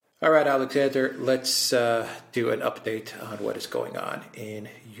All right, Alexander, let's do an update on what is going on in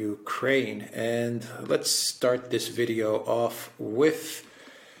Ukraine. And let's start this video off with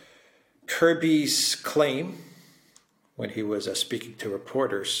Kirby's claim when he was speaking to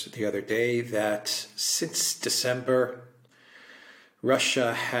reporters the other day that since December,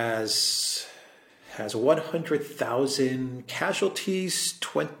 Russia has 100,000 casualties,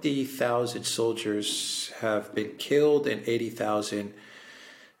 20,000 soldiers have been killed, and 80,000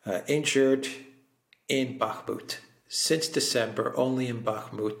 injured in Bakhmut. Since December, only in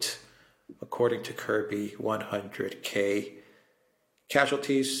Bakhmut, according to Kirby, 100K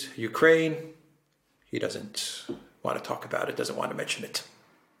casualties. Ukraine, he doesn't want to talk about it, doesn't want to mention it.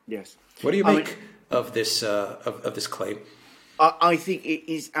 Yes. What do you make of this claim? I think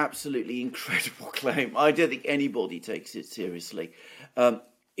it is absolutely incredible claim. I don't think anybody takes it seriously.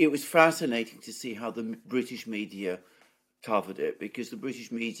 It was fascinating to see how the British media covered it, because the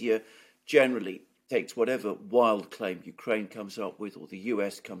British media generally takes whatever wild claim Ukraine comes up with or the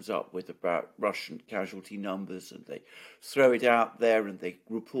US comes up with about Russian casualty numbers, and they throw it out there and they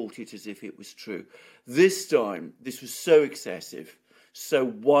report it as if it was true. This time, this was so excessive, so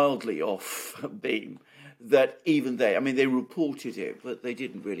wildly off beam, that even they reported it, but they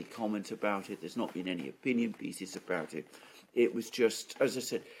didn't really comment about it. There's not been any opinion pieces about it. It was just, as I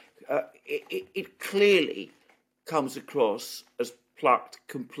said, it clearly comes across as plucked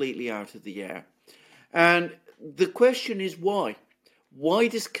completely out of the air. And the question is why? Why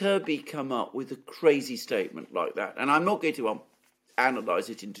does Kirby come up with a crazy statement like that? And I'm not going to analyse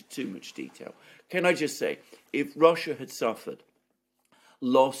it into too much detail. Can I just say, if Russia had suffered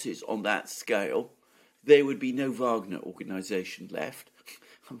losses on that scale, there would be no Wagner organisation left.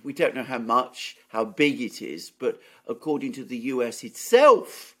 We don't know how big it is, but according to the US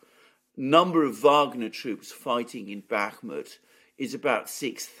itself, number of Wagner troops fighting in Bakhmut is about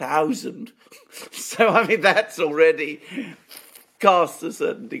 6,000. So, that's already casts a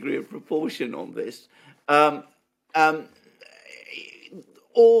certain degree of proportion on this.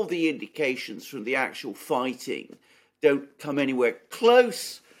 All the indications from the actual fighting don't come anywhere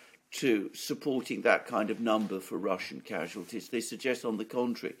close to supporting that kind of number for Russian casualties. They suggest, on the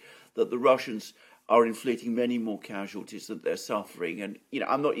contrary, that the Russians are inflicting many more casualties than they're suffering. And,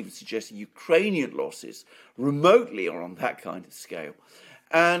 I'm not even suggesting Ukrainian losses remotely are on that kind of scale.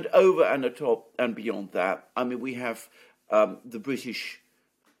 And over and atop and beyond that, we have the British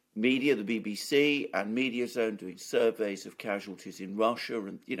media, the BBC and Media Zone, doing surveys of casualties in Russia.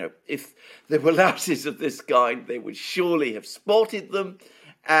 And, if there were losses of this kind, they would surely have spotted them.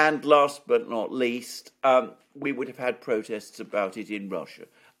 And last but not least, we would have had protests about it in Russia,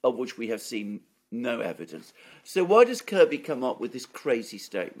 of which we have seen no evidence. So why does Kirby come up with this crazy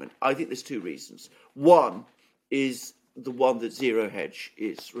statement? I think there's two reasons. One is the one that Zero Hedge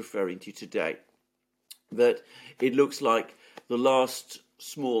is referring to today, that it looks like the last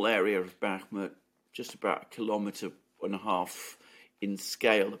small area of Bakhmut, just about 1.5 kilometres in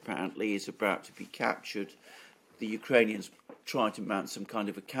scale apparently, is about to be captured. The Ukrainians tried to mount some kind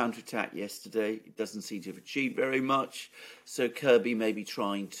of a counterattack yesterday. It doesn't seem to have achieved very much. So Kirby may be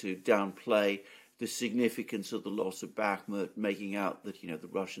trying to downplay the significance of the loss of Bakhmut, making out that, the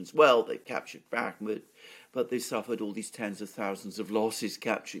Russians, they've captured Bakhmut, but they've suffered all these tens of thousands of losses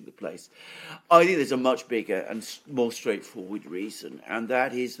capturing the place. I think there's a much bigger and more straightforward reason, and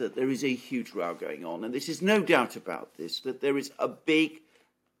that is that there is a huge row going on, and there's no doubt about this, that there is a big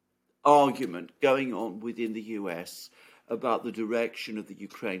argument going on within the US about the direction of the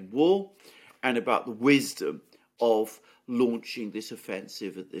Ukraine war and about the wisdom of launching this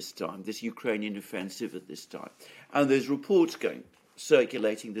offensive at this time, this Ukrainian offensive at this time. And there's reports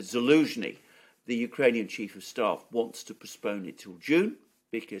circulating that Zaluzhny, the Ukrainian chief of staff, wants to postpone it till June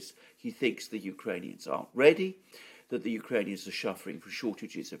because he thinks the Ukrainians aren't ready, that the Ukrainians are suffering from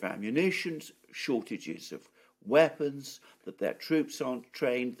shortages of ammunition, shortages of weapons, that their troops aren't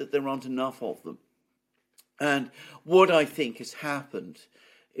trained, that there aren't enough of them. And what I think has happened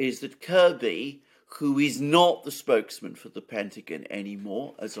is that Kirby, who is not the spokesman for the Pentagon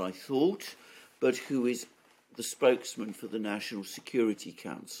anymore, as I thought, but who is the spokesman for the National Security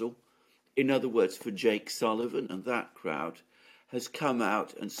Council, in other words, for Jake Sullivan and that crowd, has come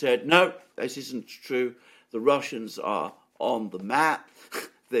out and said, no, this isn't true. The Russians are on the map.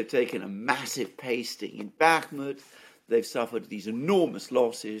 They've taken a massive pasting in Bakhmut. They've suffered these enormous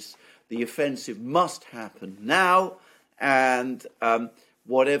losses. The offensive must happen now. And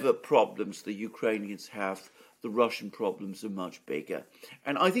whatever problems the Ukrainians have, the Russian problems are much bigger.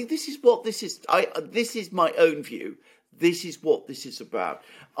 And I think this is what this is. This is my own view. This is what this is about.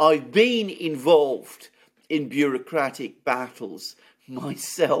 I've been involved in bureaucratic battles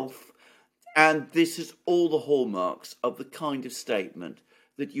myself, and this is all the hallmarks of the kind of statement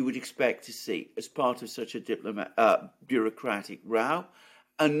that you would expect to see as part of such a bureaucratic row.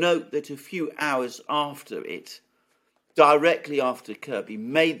 And note that a few hours after it, directly after Kirby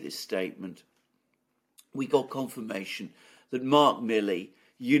made this statement, we got confirmation that Mark Milley,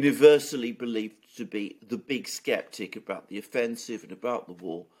 universally believed to be the big skeptic about the offensive and about the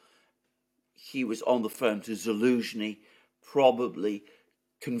war, he was on the phone to Zaluzhny, probably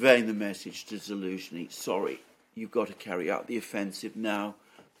conveying the message to Zaluzhny, sorry, you've got to carry out the offensive now.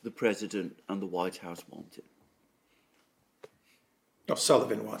 The President and the White House want it. Oh,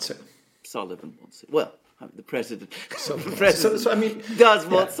 Sullivan wants it. Sullivan wants it. Well, the President, does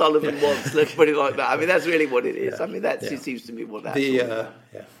what Sullivan wants. Let's put it like that. I mean, that's really what it is. Yeah. I mean, it seems to me what that's.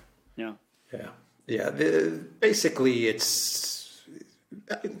 Basically, it's.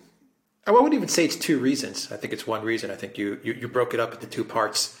 I wouldn't even say it's two reasons. I think it's one reason. I think you broke it up into two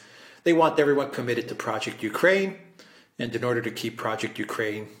parts. They want everyone committed to Project Ukraine, and in order to keep Project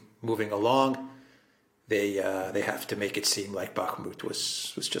Ukraine moving along, they have to make it seem like Bakhmut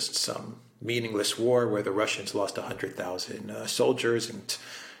was just some meaningless war where the Russians lost 100,000 soldiers, and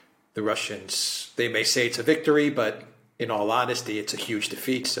the Russians, they may say it's a victory, but in all honesty, it's a huge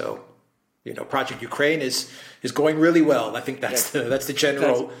defeat. So, Project Ukraine is going really well. I think that's the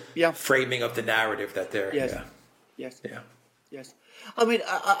general framing of the narrative that they're. Yes. I mean,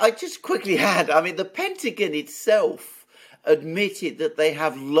 I just quickly add. I mean, the Pentagon itself admitted that they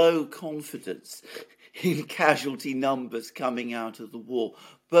have low confidence in casualty numbers coming out of the war,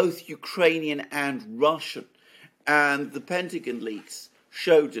 both Ukrainian and Russian. And the Pentagon leaks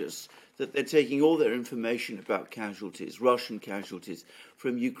showed us that they're taking all their information about casualties, Russian casualties,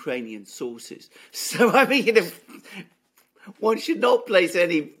 from Ukrainian sources. So, I mean, one should not place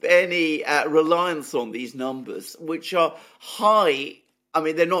any reliance on these numbers, which are high. I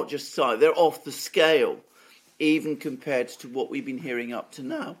mean, they're not just high, they're off the scale, even compared to what we've been hearing up to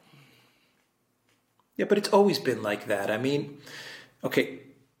now. Yeah, but it's always been like that. I mean, okay,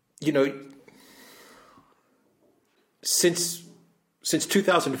 since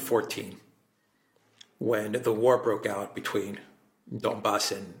 2014, when the war broke out between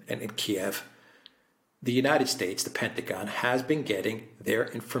Donbass and Kiev, the United States, the Pentagon, has been getting their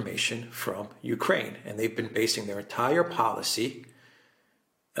information from Ukraine, and they've been basing their entire policy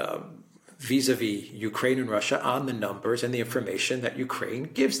vis-a-vis Ukraine and Russia on the numbers and the information that Ukraine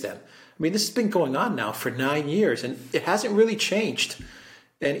gives them. I mean, this has been going on now for 9 years, and it hasn't really changed.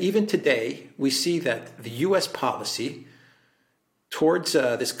 And even today, we see that the U.S. policy towards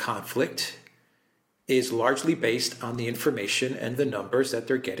this conflict is largely based on the information and the numbers that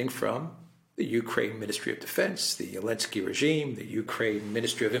they're getting from the Ukraine Ministry of Defense, the Zelensky regime, the Ukraine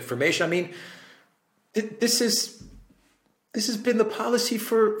Ministry of Information. I mean, this has been the policy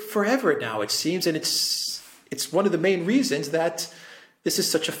for forever now, it seems, and it's one of the main reasons that this is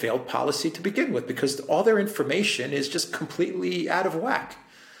such a failed policy to begin with, because all their information is just completely out of whack.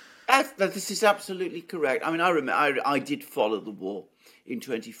 This is absolutely correct. I mean, I remember I did follow the war in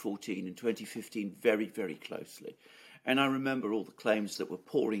 2014 and 2015 very, very closely. And I remember all the claims that were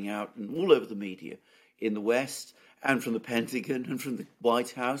pouring out and all over the media in the West and from the Pentagon and from the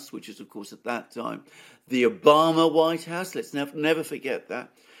White House, which is, of course, at that time, the Obama White House. Let's never forget that.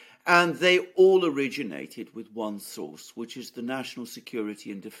 And they all originated with one source, which is the National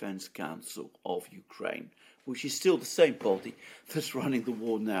Security and Defense Council of Ukraine, which is still the same body that's running the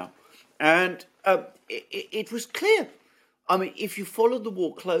war now. And it was clear, I mean, if you followed the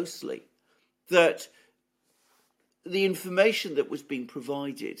war closely, that the information that was being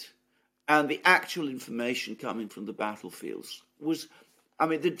provided and the actual information coming from the battlefields was, I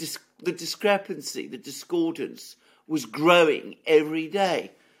mean, the discrepancy, the discordance was growing every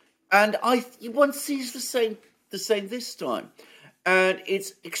day. And one sees the same this time. And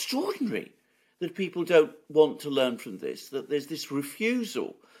it's extraordinary that people don't want to learn from this, that there's this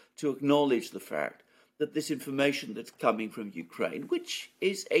refusal to acknowledge the fact that this information that's coming from Ukraine, which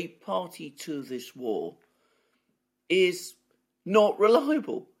is a party to this war, is not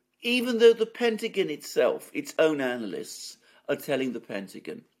reliable. Even though the Pentagon itself, its own analysts, are telling the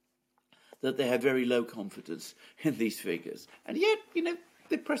Pentagon that they have very low confidence in these figures. And yet,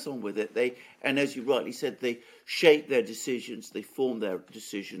 they press on with it. And as you rightly said, they shape their decisions, they form their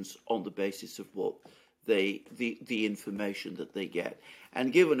decisions on the basis of what the information that they get.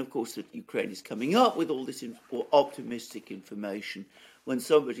 And given, of course, that Ukraine is coming up with all this optimistic information, when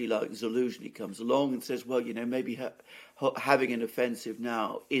somebody like Zaluzhny comes along and says, well, maybe having an offensive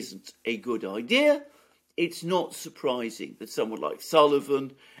now isn't a good idea, it's not surprising that someone like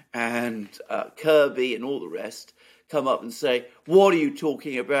Sullivan and Kirby and all the rest come up and say, "What are you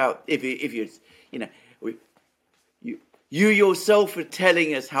talking about?" If you know, you yourself are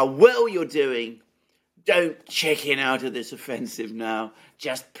telling us how well you're doing. Don't chicken out of this offensive now.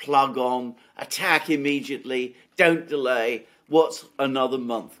 Just plug on, attack immediately. Don't delay. What's another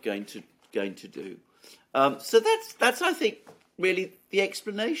month going to do? So that's I think really the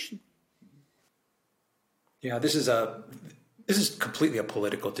explanation. Yeah, this is completely a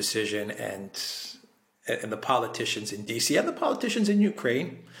political decision, and the politicians in DC and the politicians in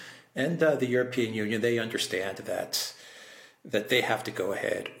Ukraine and the European Union, they understand that they have to go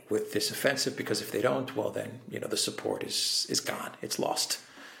ahead with this offensive, because if they don't, well then, the support is gone, it's lost,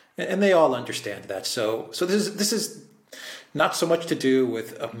 and they all understand that. So this is not so much to do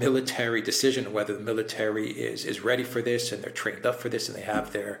with a military decision, whether the military is ready for this and they're trained up for this and they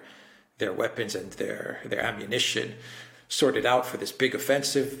have their weapons and their ammunition sorted out for this big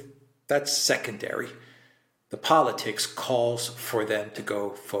offensive. That's secondary. The politics calls for them to go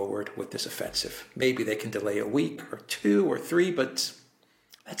forward with this offensive. Maybe they can delay a week or 2 or 3, but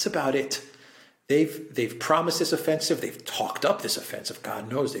that's about it. They've promised this offensive. They've talked up this offensive. God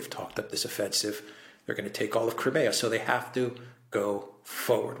knows they've talked up this offensive. They're going to take all of Crimea, so they have to go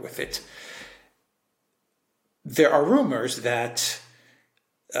forward with it. There are rumors that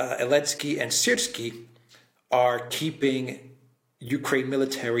Zelensky and Syrskyi are keeping Ukraine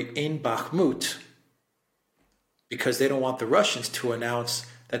military in Bakhmut because they don't want the Russians to announce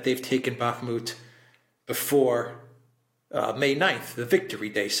that they've taken Bakhmut before May 9th, the Victory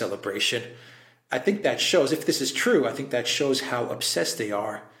Day celebration. I think that shows, if this is true, I think that shows how obsessed they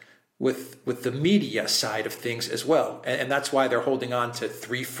are with the media side of things as well. And that's why they're holding on to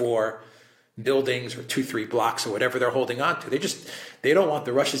 3-4 buildings or 2-3 blocks or whatever they're holding on to. They don't want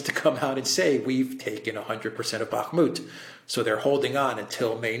the Russians to come out and say, we've taken 100% of Bakhmut. So they're holding on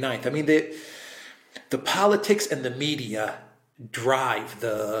until May 9th. I mean, the politics and the media drive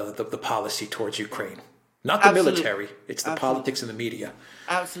the policy towards Ukraine. Not the Absolutely. Military. It's the politics and the media.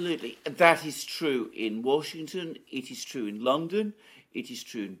 Absolutely. That is true in Washington. It is true in London. It is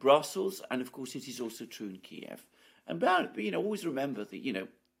true in Brussels. And, of course, it is also true in Kiev. And, always remember that,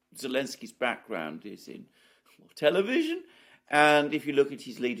 Zelensky's background is in television. And if you look at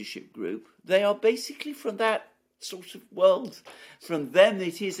his leadership group, they are basically from that sort of world. From them,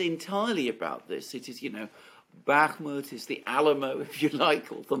 it is entirely about this. It is, Bakhmut is the Alamo, if you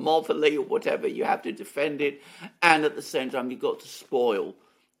like, or Thermopylae or whatever. You have to defend it. And at the same time, you've got to spoil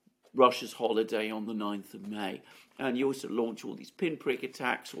Russia's holiday on the 9th of May. And you also launch all these pinprick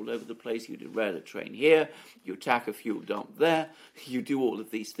attacks all over the place. You derail a train here. You attack a fuel dump there. You do all of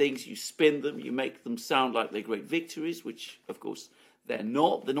these things. You spin them. You make them sound like they're great victories, which, of course, they're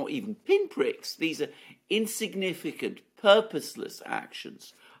not. They're not even pinpricks. These are insignificant, purposeless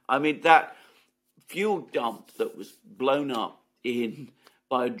actions. I mean, that fuel dump that was blown up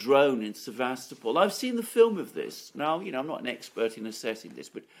by a drone in Sevastopol. I've seen the film of this. Now, I'm not an expert in assessing this,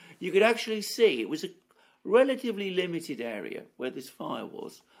 but you could actually see it was a relatively limited area where this fire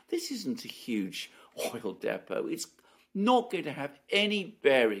was. This isn't a huge oil depot. It's not going to have any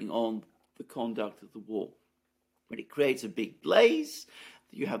bearing on the conduct of the war. When it creates a big blaze,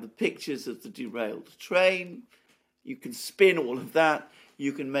 you have the pictures of the derailed train. You can spin all of that.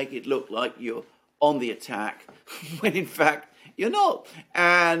 You can make it look like you're on the attack, when in fact you're not.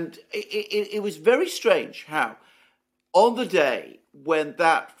 And it was very strange how, on the day when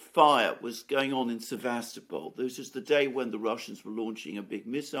that fire was going on in Sevastopol, this was the day when the Russians were launching a big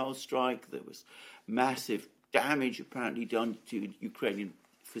missile strike. There was massive damage apparently done to Ukrainian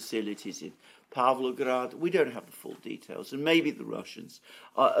facilities in Pavlograd. We don't have the full details, and maybe the Russians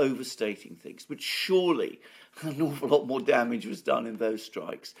are overstating things, but surely an awful lot more damage was done in those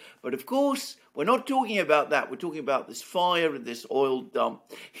strikes. But of course, we're not talking about that. We're talking about this fire and this oil dump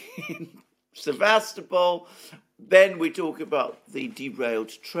in Sevastopol. Then we talk about the derailed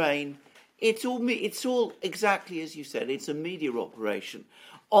train. It's all exactly as you said. It's a media operation.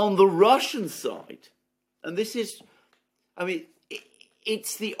 On the Russian side, and this is,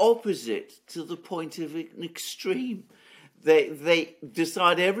 it's the opposite to the point of an extreme. They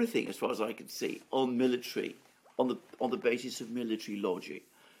decide everything, as far as I can see, on military, on the basis of military logic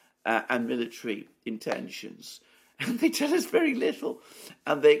and military intentions. And they tell us very little,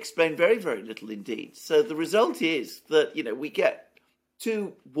 and they explain very, very little indeed. So the result is that, we get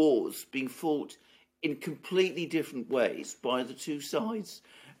two wars being fought in completely different ways by the two sides.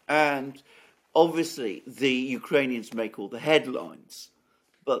 And obviously the Ukrainians make all the headlines,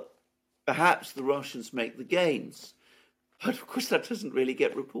 but perhaps the Russians make the gains. But of course that doesn't really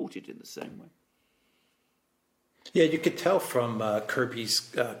get reported in the same way. Yeah, you could tell from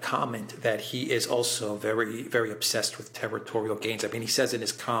Kirby's comment that he is also very, very obsessed with territorial gains. I mean, he says in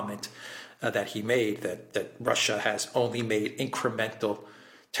his comment that he made that Russia has only made incremental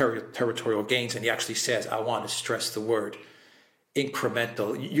territorial gains, and he actually says, I want to stress the word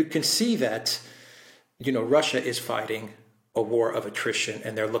incremental. You can see that, Russia is fighting a war of attrition,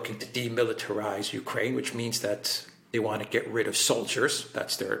 and they're looking to demilitarize Ukraine, which means that they want to get rid of soldiers.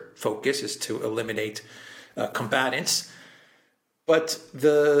 That's their focus, is to eliminate combatants. But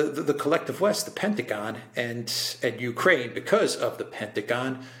the collective West, the Pentagon, and Ukraine, because of the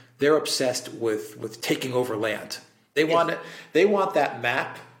Pentagon, they're obsessed with taking over land. They want that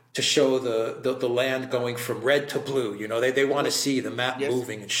map to show the land going from red to blue. They want to see the map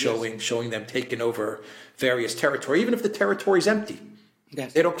moving and showing them taking over various territory, even if the territory is empty.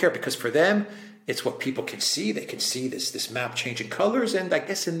 Yes. They don't care, because for them, it's what people can see. They can see this map changing colors, and I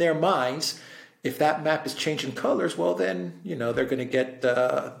guess in their minds, if that map is changing colors, well then they're going to get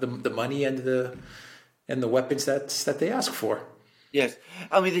the money and the weapons that they ask for. Yes,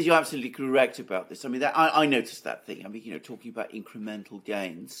 I mean you're absolutely correct about this. I mean I noticed that thing. I mean talking about incremental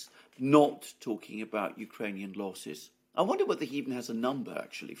gains, not talking about Ukrainian losses. I wonder whether he even has a number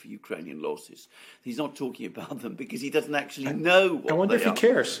actually for Ukrainian losses. He's not talking about them because he doesn't actually know what they are. I wonder if he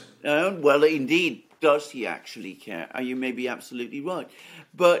cares. Well, indeed, does he actually care? You may be absolutely right.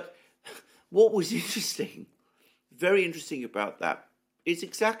 But what was interesting, very interesting about that, is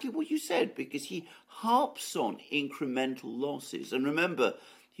exactly what you said, because he harps on incremental losses. And remember,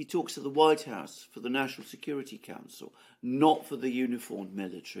 he talks to the White House for the National Security Council, not for the uniformed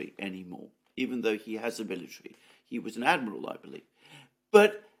military anymore, even though he has a military. He was an admiral, I believe.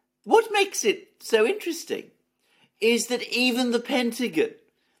 But what makes it so interesting is that even the Pentagon,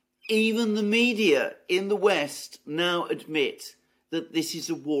 even the media in the West now admit that this is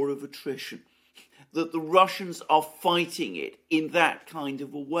a war of attrition, that the Russians are fighting it in that kind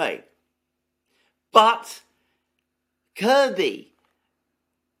of a way. But Kirby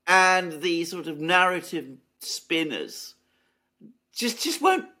and the sort of narrative spinners just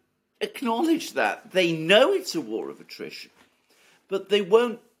won't acknowledge that. They know it's a war of attrition, but they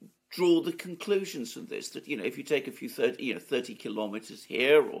won't draw the conclusions from this, that, if you take a few 30 kilometers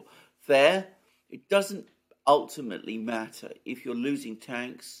here or there, it doesn't ultimately matter if you're losing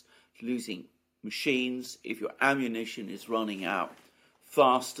tanks, losing machines, if your ammunition is running out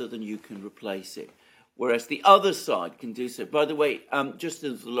faster than you can replace it. Whereas the other side can do so. By the way, just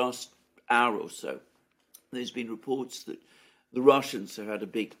in the last hour or so, there's been reports that the Russians have had a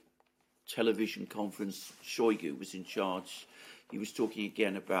big television conference. Shoigu was in charge. He was talking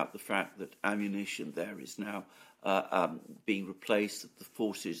again about the fact that ammunition there is now being replaced.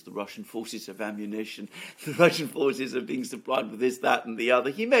 The Russian forces have ammunition. The Russian forces are being supplied with this, that, and the other.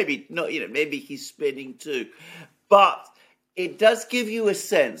 He maybe not, maybe he's spinning too, but it does give you a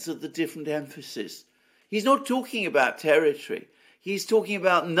sense of the different emphasis. He's not talking about territory. He's talking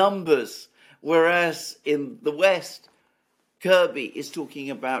about numbers, whereas in the West, Kirby is talking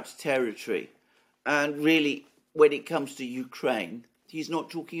about territory. And really, when it comes to Ukraine, he's not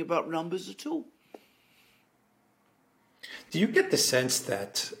talking about numbers at all. Do you get the sense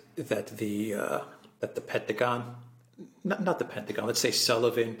that the Pentagon, not the Pentagon, let's say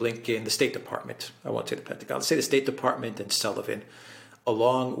Sullivan, Blinken, the State Department, I won't say the Pentagon, let's say the State Department and Sullivan,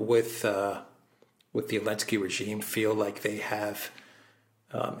 along with the Zelensky regime, feel like they have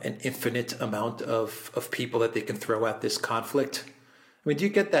an infinite amount of people that they can throw at this conflict? I mean, do you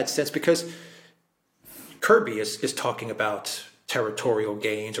get that sense? Because Kirby is talking about territorial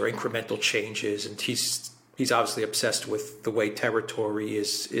gains or incremental changes, and he's obviously obsessed with the way territory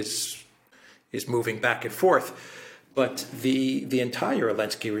is moving back and forth. But the entire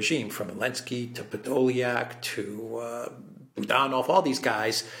Zelensky regime, from Zelensky to Podolyak to Budanov, all these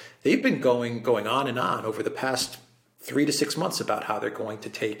guys, they've been going on and on over the past 3 to 6 months about how they're going to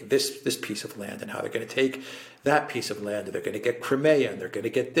take this piece of land and how they're going to take that piece of land, and they're going to get Crimea and they're going to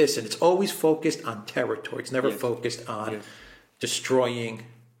get this. And it's always focused on territory. It's never focused on destroying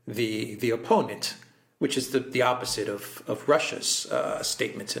the opponent, which is the opposite of Russia's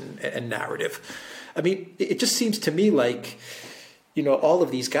statements and narrative. I mean, it just seems to me like, all of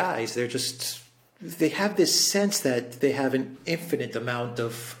these guys, they have this sense that they have an infinite amount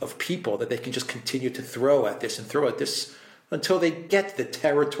of people that they can just continue to throw at this until they get the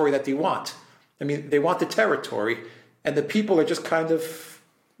territory that they want. I mean, they want the territory, and the people are just kind of,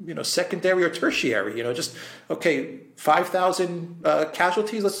 secondary or tertiary. Just, okay, 5,000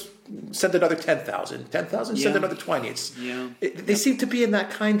 casualties, let's send another 10,000. 10,000, send another 20. They seem to be in that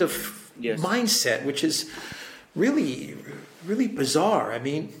kind of mindset, which is really, really bizarre. I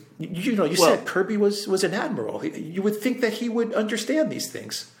mean, You said Kirby was an admiral. You would think that he would understand these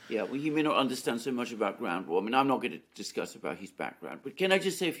things. Yeah, well, he may not understand so much about ground war. I mean, I'm not going to discuss about his background, but can I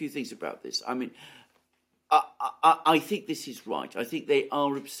just say a few things about this? I mean, I think this is right. I think they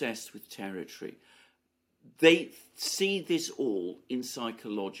are obsessed with territory. They see this all in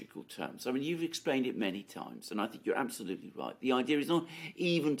psychological terms. I mean, you've explained it many times, and I think you're absolutely right. The idea is not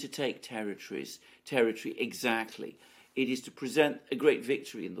even to take territory exactly. It is to present a great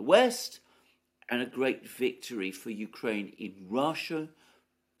victory in the West and a great victory for Ukraine in Russia,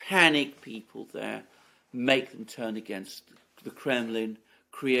 panic people there, make them turn against the Kremlin,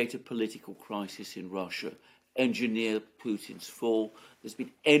 create a political crisis in Russia, engineer Putin's fall. There's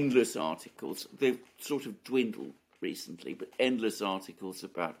been endless articles. They've sort of dwindled recently, but endless articles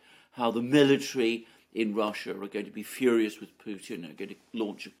about how the military in Russia are going to be furious with Putin, are going to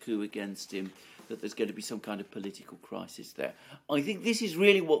launch a coup against him, that there's going to be some kind of political crisis there. I think this is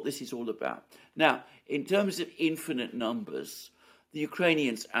really what this is all about. Now, in terms of infinite numbers, the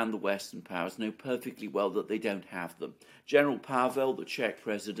Ukrainians and the Western powers know perfectly well that they don't have them. General Pavel, the Czech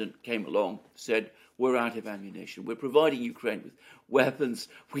president, came along, said, we're out of ammunition. We're providing Ukraine with weapons.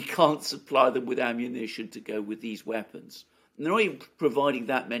 We can't supply them with ammunition to go with these weapons. And they're not even providing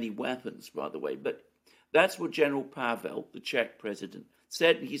that many weapons, by the way, but that's what General Pavel, the Czech president,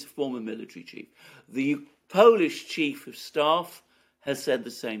 said, and he's a former military chief. The Polish chief of staff has said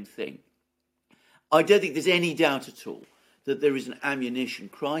the same thing. I don't think there's any doubt at all that there is an ammunition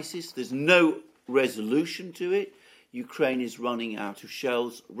crisis. There's no resolution to it. Ukraine is running out of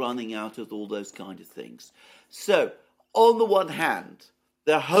shells, running out of all those kind of things. So, on the one hand,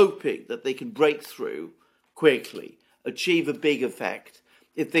 they're hoping that they can break through quickly, achieve a big effect.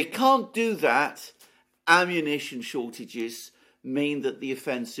 If they can't do that, ammunition shortages mean that the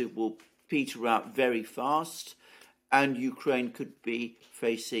offensive will peter out very fast, and Ukraine could be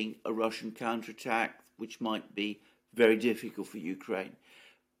facing a Russian counterattack, which might be very difficult for Ukraine.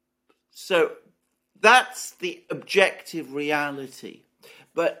 So that's the objective reality.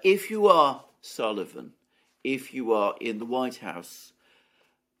 But if you are Sullivan, if you are in the White House,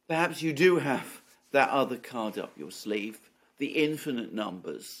 perhaps you do have that other card up your sleeve, the infinite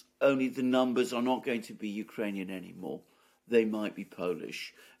numbers, only the numbers are not going to be Ukrainian anymore. They might be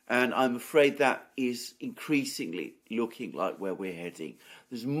Polish. And I'm afraid that is increasingly looking like where we're heading.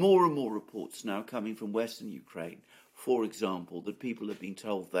 There's more and more reports now coming from Western Ukraine, for example, that people have been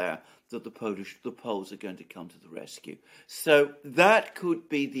told there that the Poles are going to come to the rescue. So that could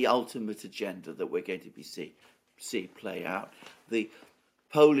be the ultimate agenda that we're going to be see play out. The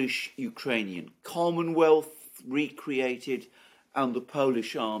Polish-Ukrainian Commonwealth recreated, and the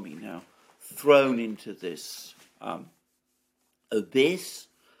Polish army now thrown into this abyss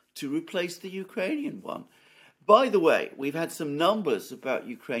to replace the Ukrainian one. By the way, we've had some numbers about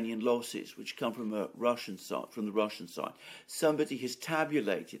Ukrainian losses which come from the Russian side. Somebody has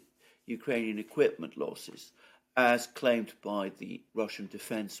tabulated Ukrainian equipment losses as claimed by the Russian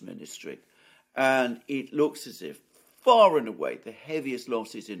Defense Ministry. And it looks as if far and away the heaviest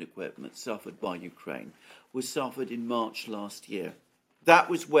losses in equipment suffered by Ukraine were suffered in March last year. That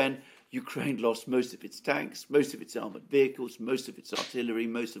was when Ukraine lost most of its tanks, most of its armoured vehicles, most of its artillery,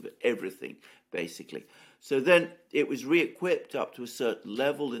 most of everything, basically. So then it was re-equipped up to a certain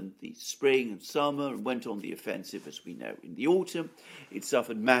level in the spring and summer and went on the offensive, as we know. In the autumn, it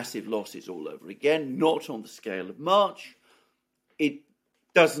suffered massive losses all over again, not on the scale of March. It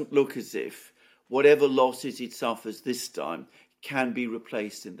doesn't look as if whatever losses it suffers this time can be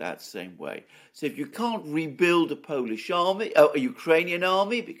replaced in that same way. So if you can't rebuild a Ukrainian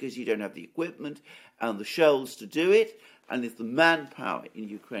army, because you don't have the equipment and the shells to do it, and if the manpower in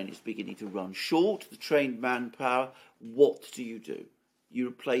Ukraine is beginning to run short, the trained manpower, what do? You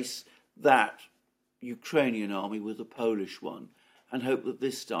replace that Ukrainian army with a Polish one and hope that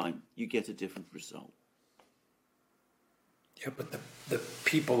this time you get a different result. Yeah, but the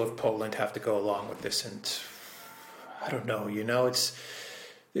people of Poland have to go along with this, and I don't know,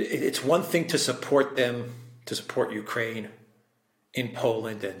 it's one thing to support them, to support Ukraine in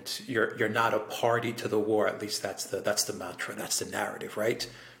Poland, and you're not a party to the war. At least that's the mantra, that's the narrative, right?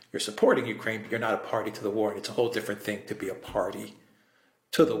 You're supporting Ukraine, but you're not a party to the war, and it's a whole different thing to be a party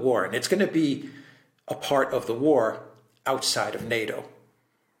to the war. And it's going to be a part of the war outside of NATO.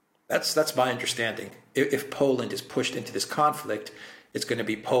 That's my understanding. If Poland is pushed into this conflict, it's going to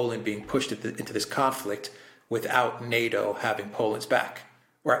be Poland being pushed into this conflict without NATO having Poland's back,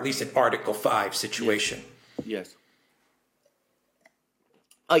 or at least an Article 5 situation. Yes.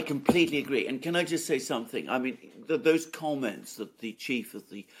 I completely agree. And can I just say something? I mean, those comments that the chief of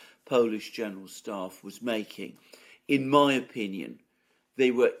the Polish General Staff was making, in my opinion,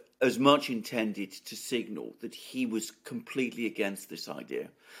 they were as much intended to signal that he was completely against this idea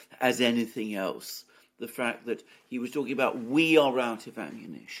as anything else. The fact that he was talking about, we are out of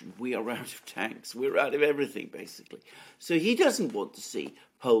ammunition, we are out of tanks, we're out of everything, basically. So he doesn't want to see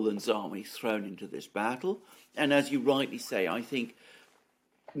Poland's army thrown into this battle. And as you rightly say, I think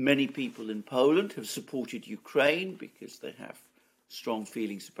many people in Poland have supported Ukraine because they have strong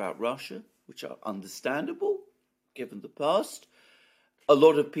feelings about Russia, which are understandable, given the past. A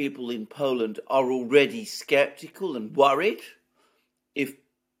lot of people in Poland are already sceptical and worried if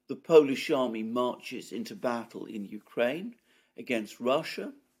the Polish army marches into battle in Ukraine against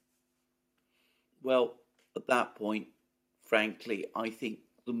Russia. Well, at that point, frankly, I think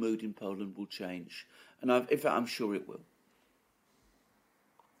the mood in Poland will change. And in fact, I'm sure it will.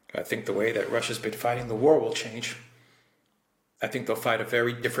 I think the way that Russia's been fighting the war will change. I think they'll fight a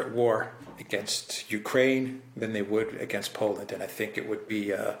very different war against Ukraine than they would against Poland, and I think it would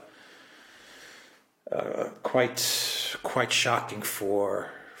be quite shocking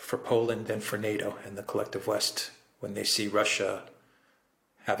for Poland and for NATO and the collective West when they see Russia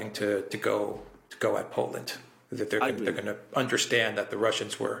having to go at Poland. That they're going to understand that the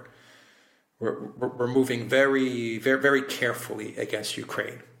Russians were moving very, very, very carefully against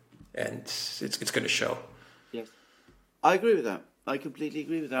Ukraine, and it's going to show. Yes, I agree with that. I completely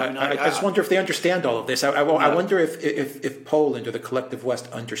agree with that. I just wonder if they understand all of this. I wonder if Poland or the collective West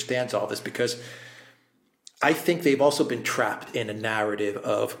understands all this, because I think they've also been trapped in a narrative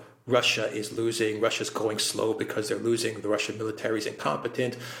of Russia is losing, Russia's going slow because they're losing, the Russian military is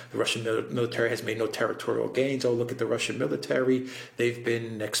incompetent, the Russian military has made no territorial gains, oh, look at the Russian military, they've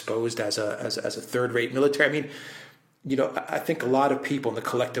been exposed as a third-rate military. I mean, you know, I think a lot of people in the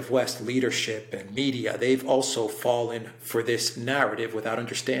collective West, leadership and media, they've also fallen for this narrative without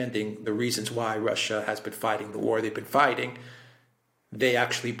understanding the reasons why Russia has been fighting the war they've been fighting. They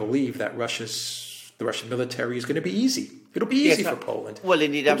actually believe that the Russian military is going to be easy. It'll be easy for Poland. Well,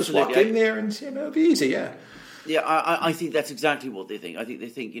 indeed, they'll absolutely. Just walk in there and it'll be easy, yeah. Yeah, I think that's exactly what they think. I think they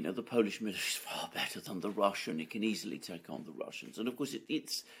think, you know, the Polish military is far better than the Russian. It can easily take on the Russians. And, of course,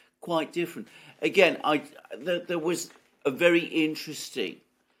 it's quite different. Again, there was a very interesting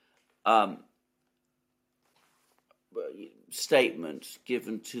statement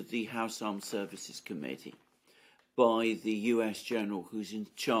given to the House Armed Services Committee by the US general who's in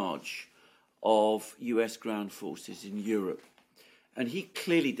charge of US ground forces in Europe. And he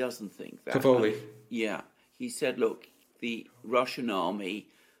clearly doesn't think that. Cavoli. Yeah. He said, look, the Russian army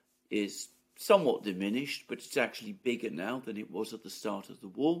is somewhat diminished, but it's actually bigger now than it was at the start of the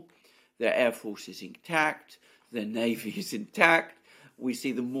war. Their air force is intact. Their navy is intact. We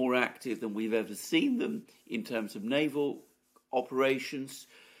see them more active than we've ever seen them in terms of naval operations.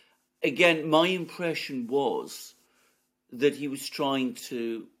 Again, my impression was that he was trying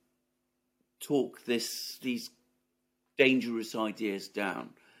to talk these dangerous ideas down.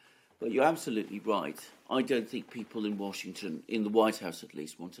 But you're absolutely right. I don't think people in Washington, in the White House at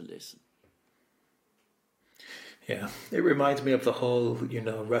least, want to listen. Yeah, it reminds me of the whole, you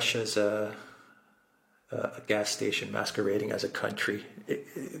know, Russia's a gas station masquerading as a country.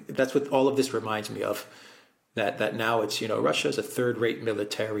 That's what all of this reminds me of. That now it's, you know, Russia's a third-rate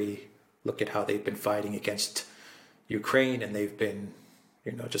military. Look at how they've been fighting against Ukraine, and they've been,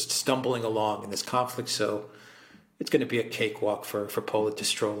 you know, just stumbling along in this conflict. So it's going to be a cakewalk for Poland to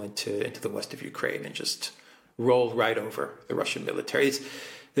stroll into the west of Ukraine and just roll right over the Russian military.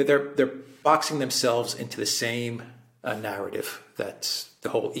 They're boxing themselves into the same narrative that the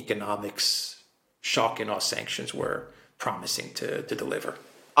whole economics shock and awe sanctions were promising to deliver.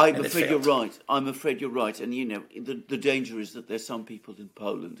 I'm afraid you're right. I'm afraid you're right. And, you know, the danger is that there's some people in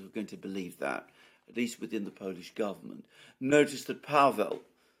Poland who are going to believe that, at least within the Polish government. Notice that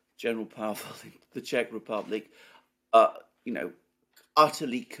General Pavel in the Czech Republic, you know,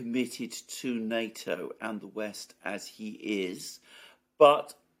 utterly committed to NATO and the West as he is,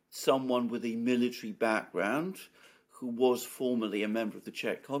 but someone with a military background who was formerly a member of the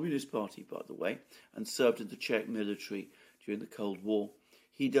Czech Communist Party, by the way, and served in the Czech military during the Cold War.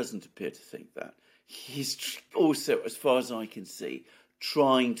 He doesn't appear to think that. He's also, as far as I can see,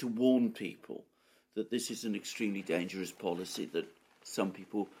 trying to warn people that this is an extremely dangerous policy that some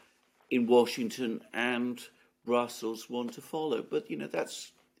people in Washington and Brussels want to follow. But, you know,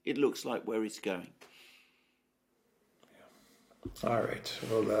 it looks like where it's going. All right,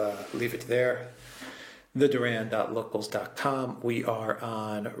 we'll leave it there. theduran.locals.com. We are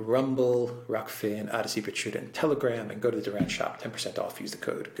on Rumble, Rockfin, Odyssey, BitChute, and Telegram. And go to the Duran shop, 10% off. Use the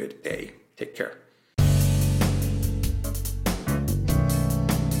code GOODDAY. Take care.